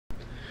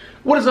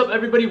What is up,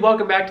 everybody?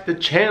 Welcome back to the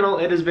channel.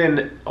 It has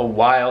been a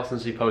while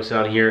since we posted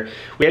on here.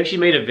 We actually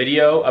made a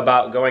video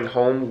about going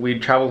home. We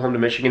traveled home to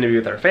Michigan to be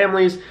with our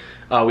families.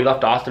 We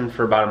left Austin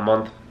for about a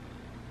month.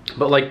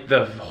 But like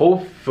the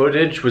whole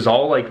footage was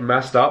all like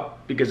messed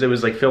up because it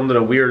was like filmed at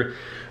a weird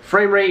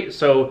frame rate,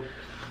 so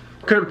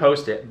couldn't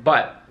post it.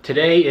 But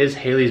today is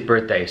Hailey's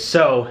birthday.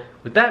 So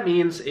what that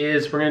means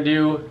is we're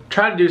gonna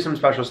try to do some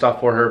special stuff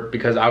for her,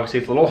 because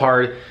obviously it's a little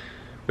hard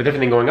with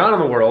everything going on in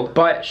the world.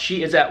 But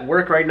she is at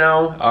work right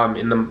now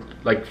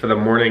for the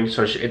morning,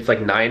 so it's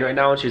like 9 right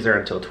now and she's there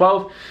until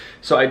 12.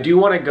 So I do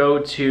want to go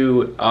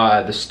to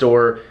the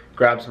store,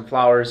 grab some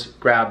flowers,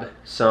 grab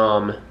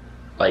some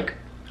like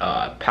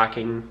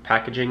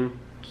packaging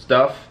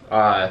stuff,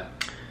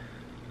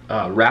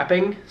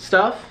 wrapping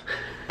stuff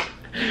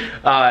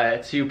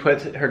to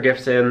put her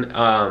gifts in.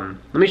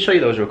 Let me show you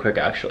those real quick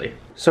actually.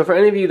 So for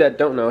any of you that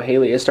don't know,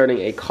 Hailey is starting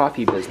a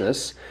coffee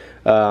business.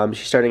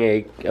 She's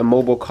starting a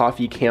mobile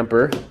coffee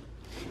camper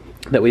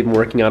that we've been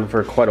working on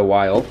for quite a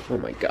while. Oh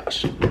my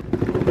gosh.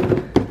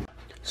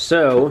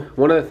 So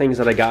one of the things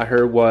that I got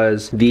her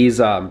was these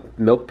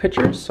milk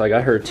pitchers. So I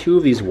got her 2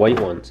 of these white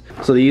ones.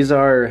 So these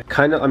are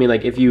kind of, I mean,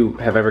 like if you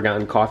have ever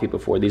gotten coffee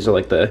before, these are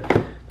like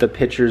the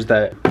pitchers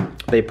that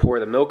they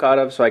pour the milk out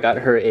of. So I got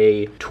her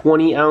a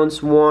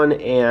 20-ounce one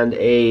and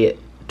a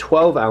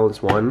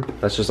 12-ounce one.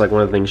 That's just like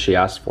one of the things she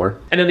asked for.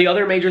 And then the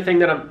other major thing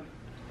that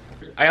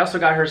I also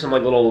got her some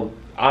like little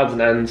odds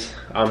and ends,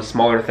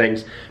 smaller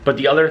things. But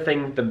the other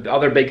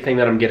big thing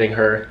that I'm getting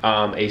her,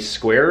 a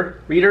square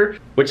reader,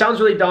 which sounds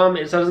really dumb.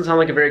 It doesn't sound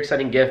like a very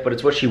exciting gift, but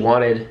it's what she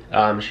wanted.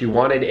 She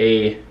wanted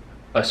a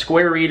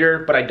square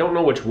reader, but I don't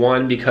know which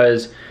one,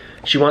 because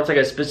she wants like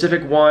a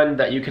specific one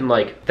that you can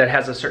like, that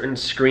has a certain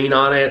screen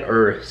on it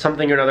or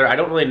something or another. I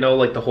don't really know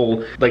like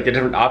the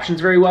different options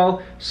very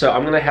well. So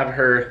I'm gonna have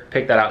her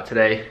pick that out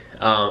today.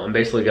 I'm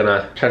basically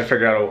gonna try to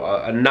figure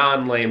out a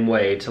non-lame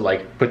way to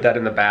like put that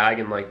in the bag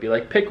and like be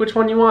like, pick which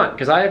one you want,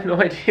 because I have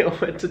no idea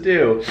what to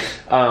do.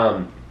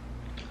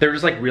 They're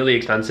just like really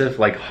expensive,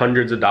 like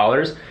hundreds of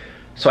dollars.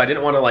 So I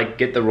didn't want to like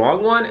get the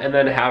wrong one and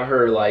then have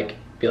her like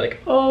be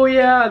like, oh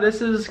yeah,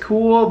 this is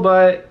cool,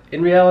 but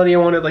in reality I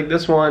wanted like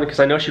this one,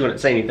 because I know she wouldn't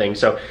say anything.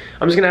 So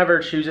I'm just gonna have her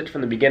choose it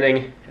from the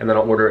beginning and then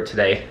I'll order it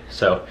today.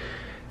 So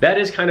that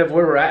is kind of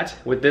where we're at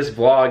with this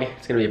vlog.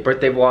 It's gonna be a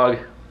birthday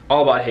vlog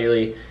all about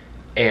Hailey.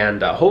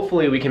 And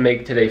hopefully we can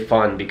make today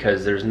fun,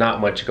 because there's not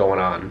much going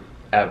on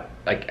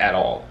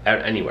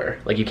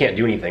anywhere. Like you can't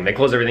do anything. They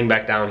close everything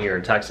back down here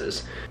in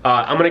Texas.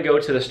 I'm gonna go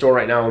to the store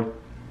right now,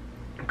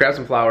 grab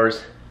some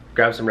flowers,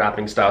 grab some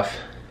wrapping stuff.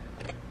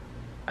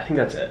 I think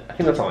that's it. I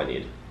think that's all I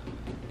need.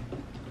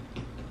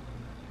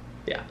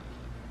 Yeah.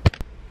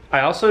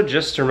 I also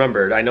just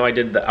remembered, I know I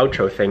did the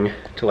outro thing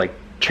to like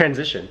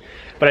transition,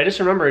 but I just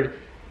remembered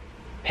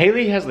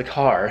Hailey has the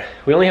car.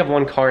 We only have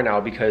one car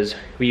now because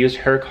we used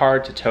her car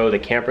to tow the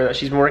camper that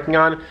she's been working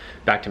on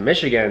back to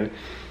Michigan.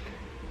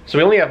 So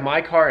we only have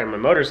my car and my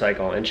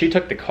motorcycle, and she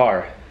took the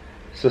car.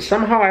 So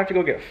somehow I have to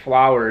go get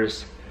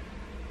flowers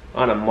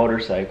on a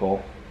motorcycle.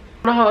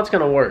 I don't know how that's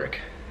gonna work.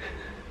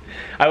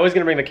 I was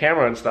gonna bring the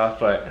camera and stuff,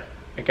 but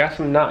I guess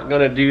I'm not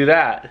gonna do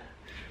that.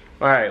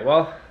 All right,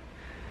 well,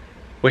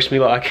 wish me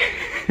luck.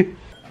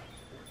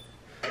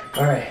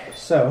 All right,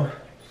 so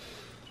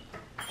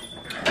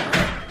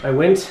I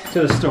went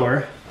to the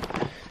store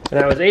and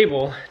I was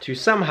able to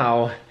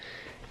somehow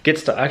get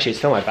stuff. Actually, it's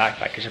still in my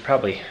backpack. I should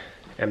probably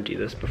empty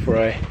this before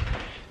I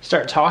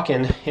start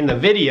talking in the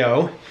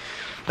video.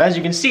 But as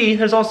you can see,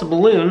 there's also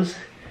balloons.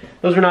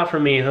 Those are not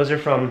from me. Those are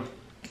from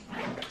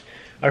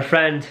our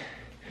friend.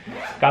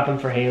 Got them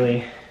for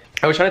Hailey.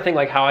 I was trying to think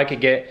like how I could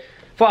get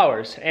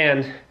flowers,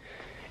 and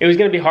it was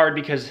gonna be hard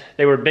because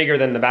they were bigger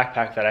than the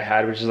backpack that I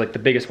had, which is like the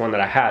biggest one that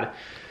I had.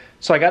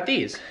 So I got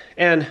these,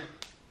 and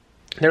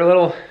they're a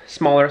little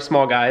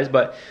small guys,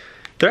 but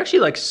they're actually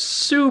like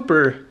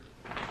super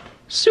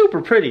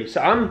pretty.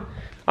 So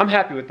I'm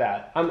happy with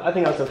that. I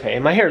think that's okay.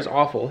 And my hair is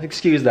awful.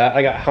 Excuse that.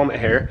 I got helmet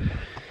hair.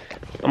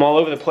 I'm all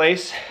over the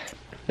place.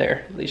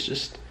 There, at least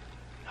just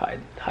hide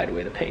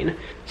away the pain.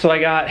 So I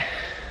got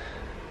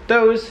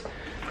those.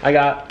 I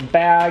got a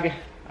bag.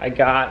 I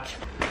got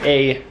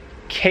a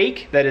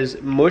cake that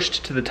is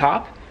mushed to the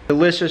top.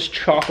 Delicious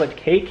chocolate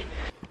cake.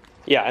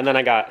 Yeah, and then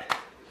I got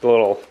the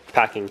little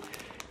packing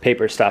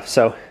paper stuff.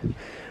 So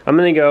I'm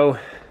gonna go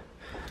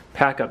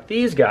pack up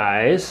these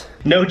guys.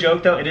 No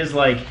joke though, it's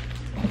only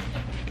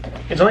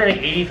like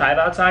 85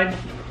 outside,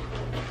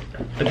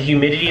 but the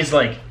humidity is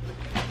like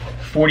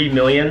 40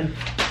 million.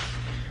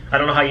 I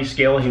don't know how you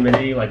scale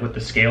humidity, like what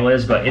the scale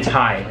is, but it's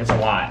high, it's a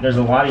lot. There's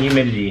a lot of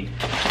humidity.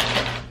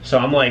 So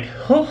I'm like,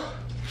 oh,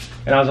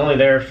 and I was only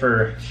there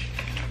for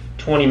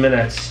 20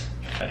 minutes.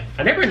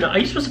 I never know, are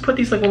you supposed to put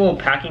these like little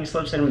packing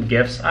slips in with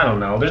gifts? I don't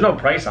know, there's no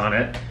price on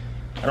it.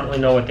 I don't really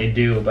know what they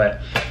do, but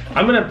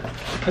I'm gonna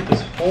put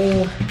this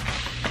whole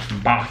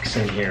box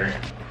in here.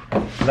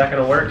 Is that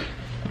gonna work?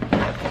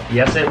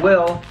 Yes, it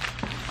will.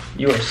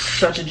 You are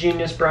such a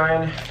genius,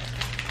 Bryan.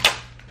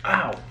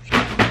 Ow.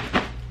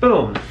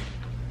 Boom.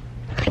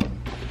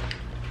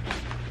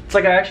 It's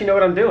like I actually know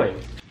what I'm doing.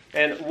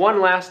 And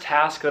one last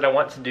task that I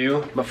want to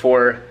do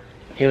before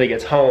Hailey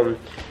gets home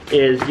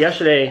is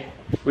yesterday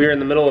we were in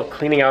the middle of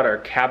cleaning out our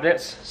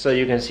cabinets, so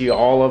you can see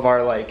all of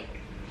our like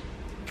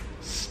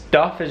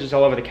stuff is just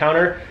all over the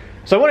counter.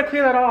 So I want to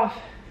clear that off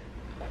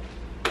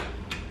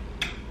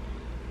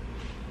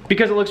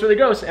because it looks really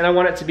gross and I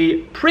want it to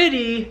be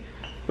pretty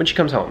when she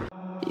comes home.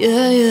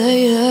 Yeah, yeah,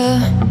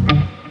 yeah.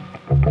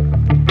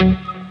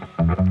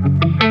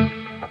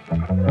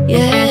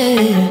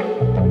 Yeah.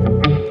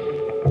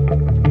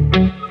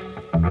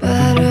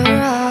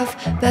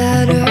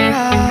 Better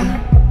off.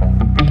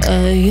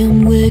 I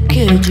am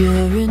wicked, you're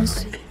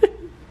insane.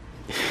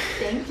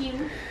 Thank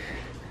you.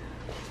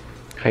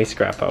 Hi,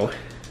 Scrappo.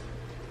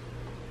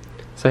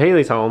 So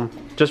Hailey's home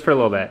just for a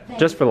little bit,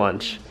 just for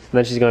lunch. And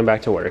then she's going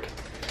back to work.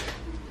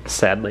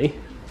 Sadly.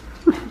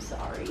 I'm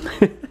sorry.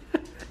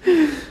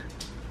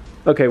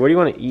 Okay, what do you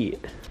want to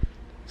eat?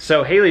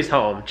 So Hailey's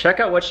home.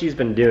 Check out what she's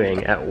been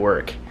doing at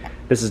work.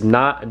 This is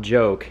not a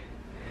joke.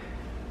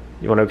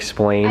 You want to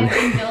explain? I've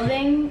been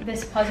building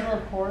this puzzle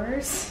of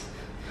horrors.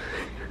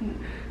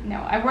 No,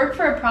 I work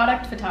for a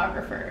product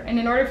photographer, and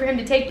in order for him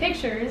to take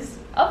pictures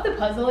of the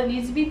puzzle, it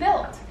needs to be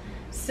built.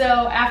 So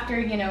after,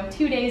 you know,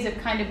 2 days of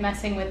kind of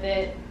messing with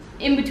it,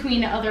 in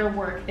between other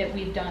work that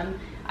we've done,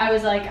 I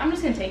was like, I'm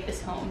just gonna take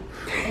this home.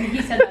 And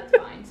he said that's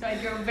fine. So I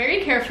drove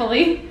very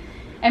carefully,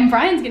 and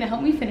Brian's gonna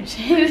help me finish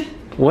it.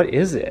 What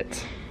is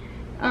it?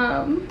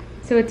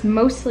 So it's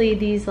mostly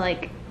these,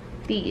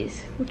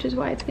 which is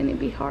why it's gonna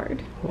be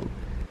hard.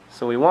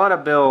 So we want to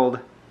build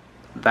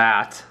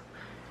that,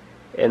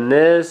 and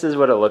this is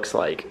what it looks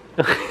like.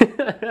 We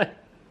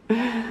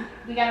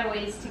got a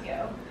ways to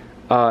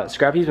go.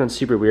 Scrappy's been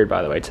super weird,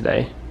 by the way,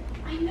 today.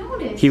 I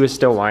noticed. He was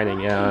still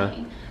whining, yeah.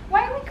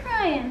 Why are we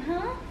crying,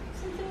 huh?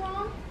 Something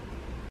wrong?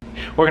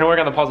 We're gonna work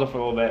on the puzzle for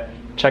a little bit.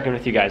 Check in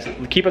with you guys.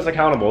 Keep us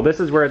accountable. This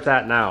is where it's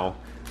at now.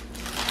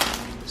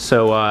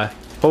 So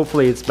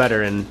hopefully it's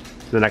better in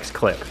the next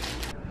clip.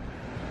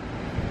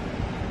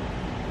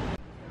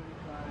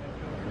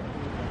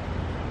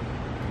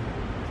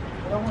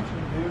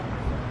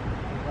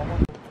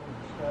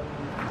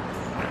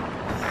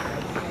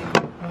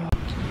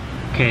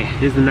 Okay,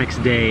 here's the next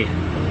day.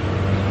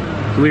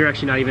 We were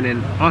actually not even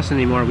in Austin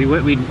anymore.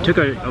 We took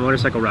a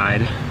motorcycle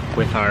ride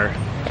with our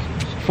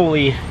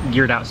fully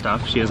geared out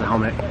stuff. She has a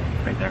helmet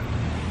right there.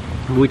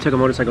 We took a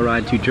motorcycle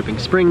ride to Dripping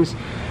Springs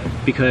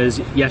because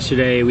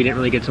yesterday we didn't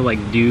really get to like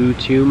do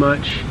too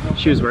much.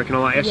 She was working a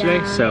lot yesterday,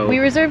 Yeah. so. We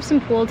reserved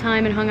some pool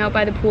time and hung out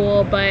by the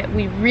pool, but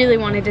we really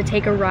wanted to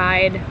take a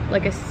ride,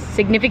 like a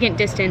significant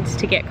distance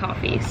to get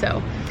coffee,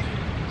 so.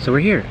 So we're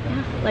here.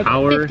 Yeah, like a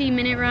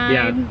 50-minute ride.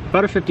 Yeah,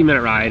 about a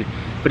 50-minute ride,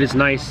 but it's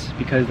nice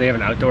because they have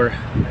an outdoor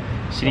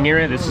seating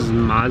area. This is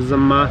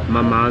Mazama,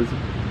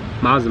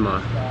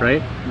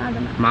 right?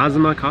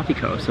 Mazama Coffee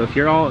Co. So if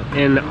you're all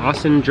in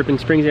Austin, Dripping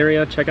Springs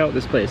area, check out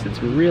this place.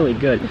 It's really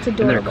good. It's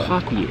adorable. And their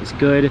coffee is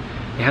good.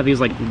 They have these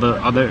like the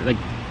other like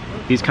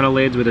these kind of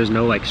lids where there's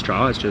no like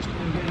straw. It's just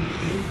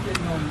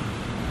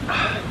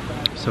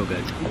so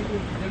good.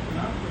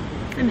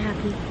 I'm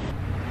happy.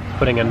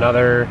 Putting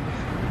another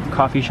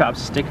coffee shop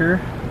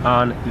sticker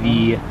on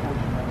the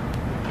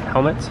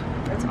helmet.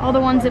 It's all the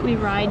ones that we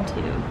ride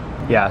to.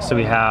 Yeah, so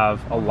we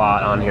have a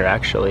lot on here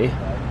actually.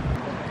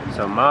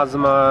 So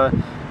Mazama,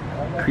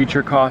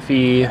 Creature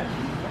Coffee,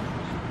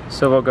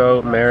 Silvo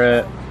Goat,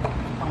 Merit,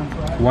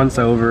 Once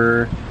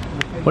Over.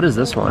 What is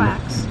this one?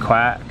 Quacks.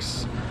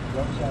 Quacks.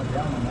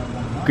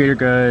 Greater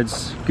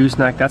Goods,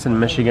 Gooseneck, that's in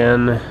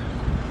Michigan.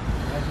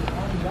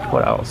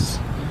 What else?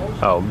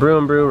 Oh, Brew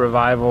and Brew,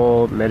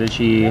 Revival,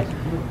 Medici,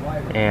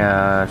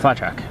 and Flat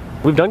Track.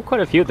 We've done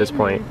quite a few at this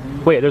point.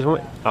 Wait, there's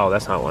one. Oh,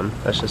 that's not one.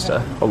 That's just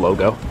a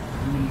logo.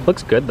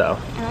 Looks good though.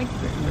 I like the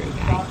Brew and Brew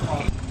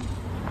guy.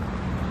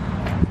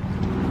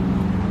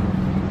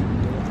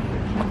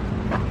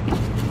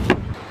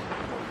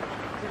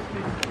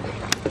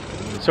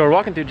 So we're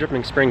walking through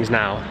Dripping Springs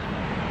now,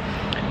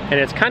 and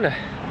it's kind of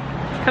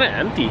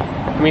empty.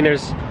 I mean,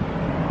 there's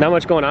not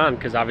much going on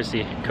because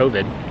obviously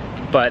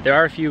COVID, but there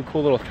are a few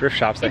cool little thrift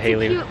shops that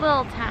Hailey. It's a cute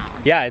little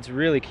town. Yeah, it's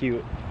really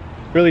cute,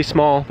 really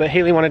small. But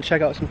Hailey wanted to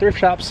check out some thrift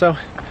shops, so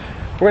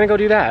we're gonna go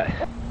do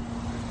that.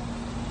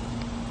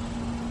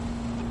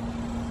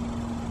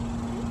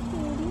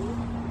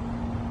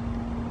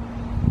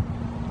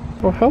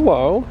 Oh,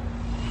 hello.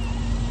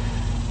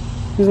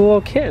 He's a little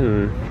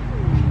kitten.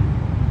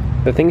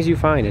 The things you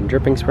find in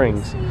Dripping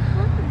Springs.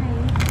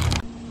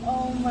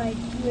 Oh my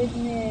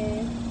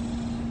goodness.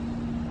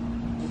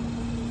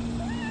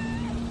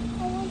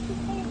 I want to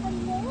say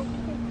hello,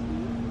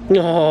 Kitty.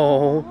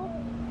 No.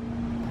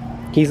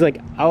 He's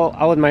like,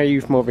 I'll admire you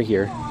from over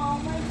here.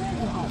 Oh my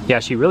goodness. Yeah,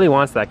 she really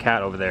wants that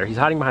cat over there. He's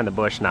hiding behind the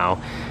bush now.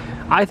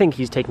 I think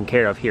he's taken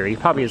care of here. He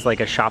probably is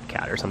like a shop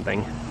cat or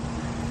something.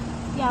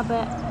 Yeah,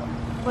 but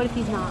what if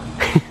he's not?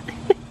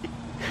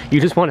 You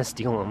just want to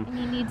steal him. And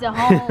he needs a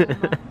home.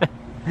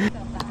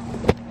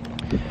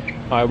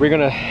 We're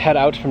gonna head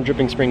out from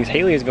Dripping Springs.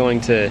 Hailey is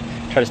going to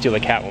try to steal the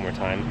cat one more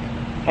time.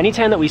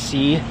 Anytime that we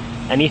see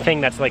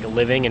anything that's like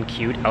living and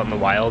cute out in the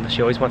wild,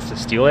 she always wants to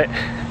steal it.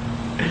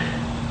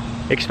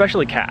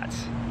 especially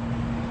cats.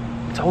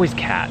 It's always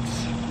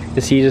cats.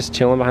 Is he just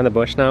chilling behind the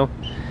bush now?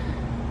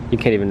 You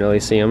can't even really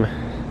see him.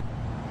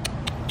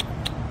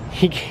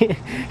 He can't.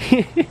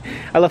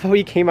 I love how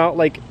he came out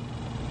like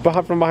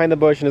from behind the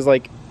bush and is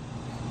like,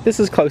 this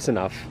is close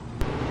enough.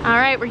 All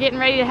right, we're getting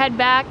ready to head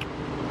back.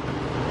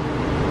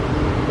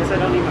 Guess I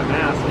don't need my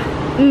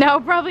mask. No,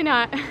 probably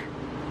not.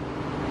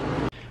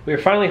 We are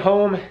finally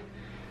home.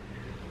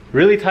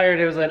 Really tired.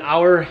 It was an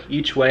hour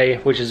each way,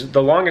 which is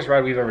the longest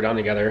ride we've ever done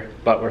together.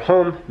 But we're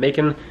home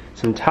making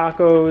some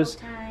tacos.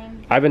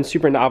 I've been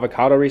super into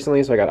avocado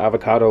recently, so I got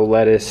avocado,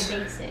 lettuce,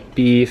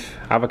 beef.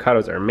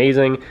 Avocados are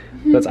amazing.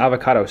 That's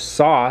avocado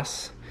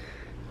sauce,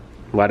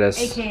 lettuce,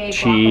 AKA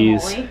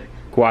cheese,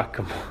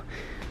 guacamole.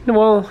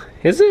 Well,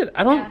 is it?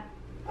 I don't. Yeah.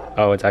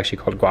 Oh, it's actually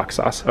called guac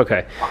sauce.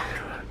 Okay,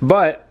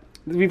 but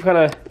we've kind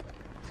of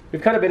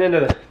been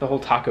into the whole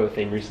taco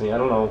thing recently. I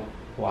don't know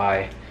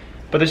why,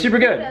 but they're super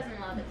good. Who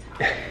doesn't love a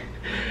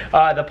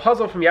taco? The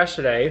puzzle from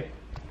yesterday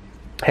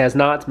has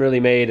not really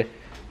made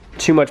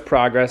too much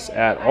progress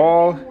at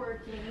all.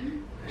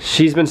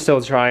 She's been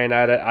still trying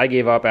at it. I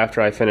gave up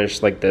after I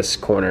finished like this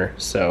corner,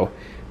 so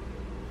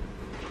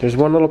there's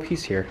one little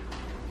piece here.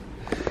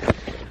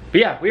 But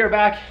yeah, we are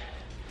back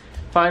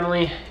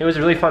finally. It was a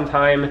really fun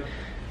time,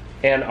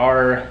 and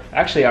our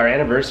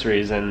anniversary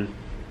is in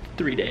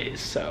 3 days,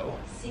 so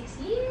 6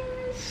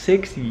 years.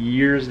 6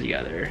 years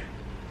together.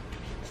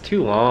 It's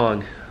too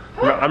long.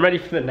 I'm ready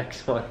for the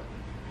next one.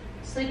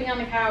 Sleeping on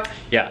the couch.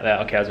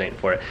 Yeah, okay, I was waiting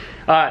for it.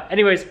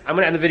 Anyways, I'm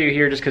gonna end the video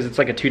here just because it's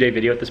like a 2-day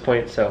video at this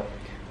point, so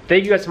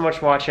thank you guys so much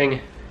for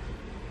watching.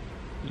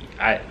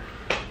 I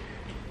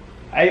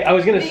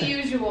was gonna say,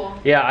 usual.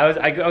 yeah,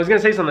 I was gonna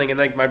say something and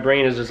like my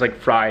brain is just like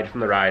fried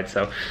from the ride,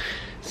 so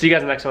see you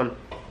guys in the next one.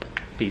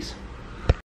 Peace.